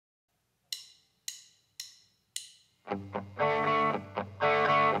Hadi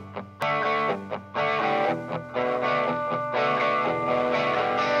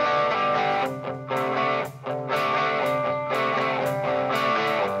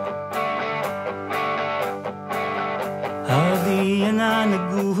yan na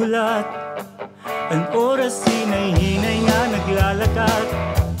naghuhulat, ang oras hinay-hinay nga naglalakat.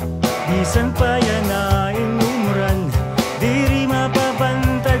 Bisan pa yan na inumuran, diri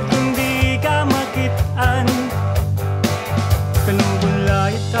mapabantad kundi ka makitaan. Kanubon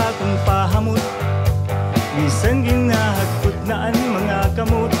layit akong pahamot, bisan ginahagput na ang mga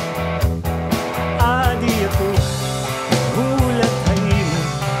kamot. Adi ako hulat hangin,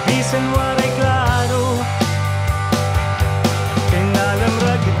 bisan waray klaro. Kinalam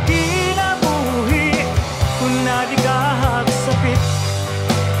ragit kinabuhi, kung nadi kahaksapit.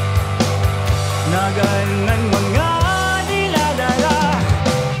 Naganan mga niladala,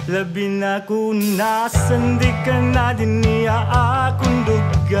 labi na kung nasandig ka na din niya akong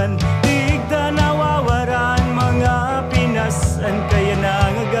dugan. Tigda nawawaran mga pinasan, kaya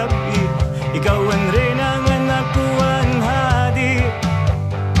nangagabi ikawan rin ang anak ko ang hadi.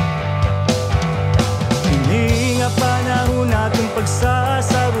 Hindi nga panahon natong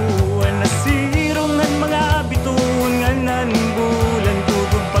pagsasaruan, nasirong ang mga bituon nga nan bulan.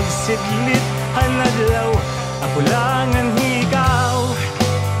 Tugog pagsidlit ang adlaw, ako lang ang hikaw.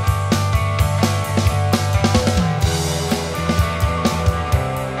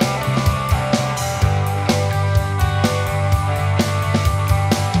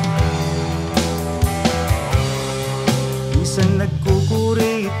 Bisan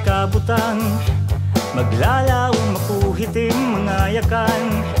nagkukurit kabutang, maglalaw makuhitim mga yakan.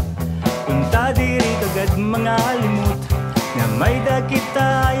 Punta diri kagad mga limot, na may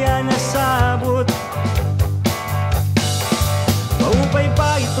dakitaya na sabot. Maupay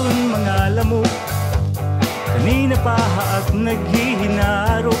pa iton mga lamok, kanina pa haak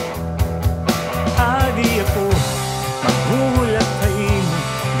naghihinarok. Adi ako maghuhulat hain,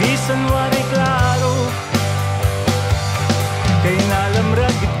 bisan waray klaro. Kay nalam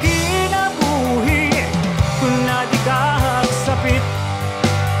ragit kinabuhi, kung nadi kahaksapit.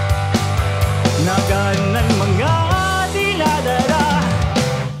 Naganan mga diladara,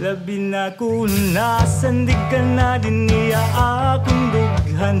 labi na kung nasandig ka na din niya akong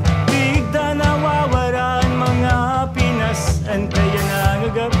dughan. Tigda nawawaran mga pinasan, kaya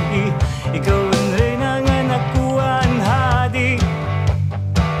nangagabi ikawan rin ang anak ko ang hadi.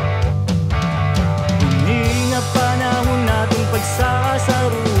 Hindi nga panahon natong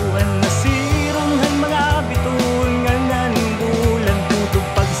pagsasaruan, nasironghan mga bituon nga nan bulan. Tutog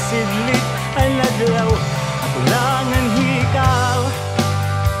pagsidlit ang adlaw, ako lang ang hikaw.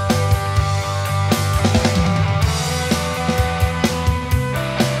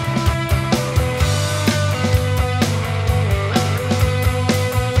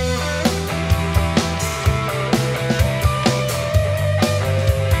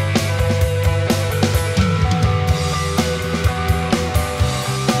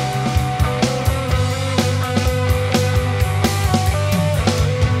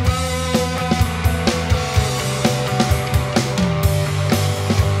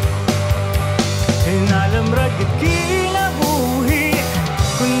 Inalam ragit kinabuhi,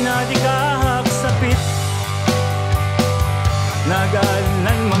 kung nadi kahaksapit.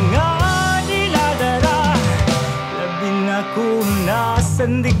 Naganan mga diladara, labi na kung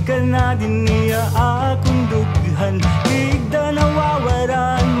nasandig ka na din niya akong dughan. Tigda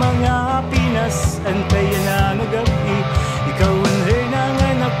nawawaran mga pinasan, kaya nangagabi ikawan rin ang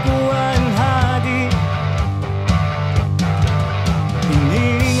anak ko ang hadi.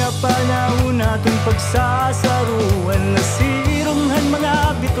 Hindi nga panahon natong pagsasaruan, nasironghan mga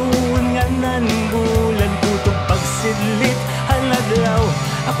bituon nga nan bulan. Tutog pagsidlit ang adlaw,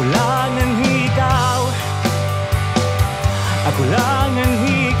 ako lang ang hikaw. Ako lang ang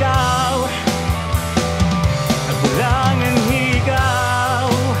hikaw.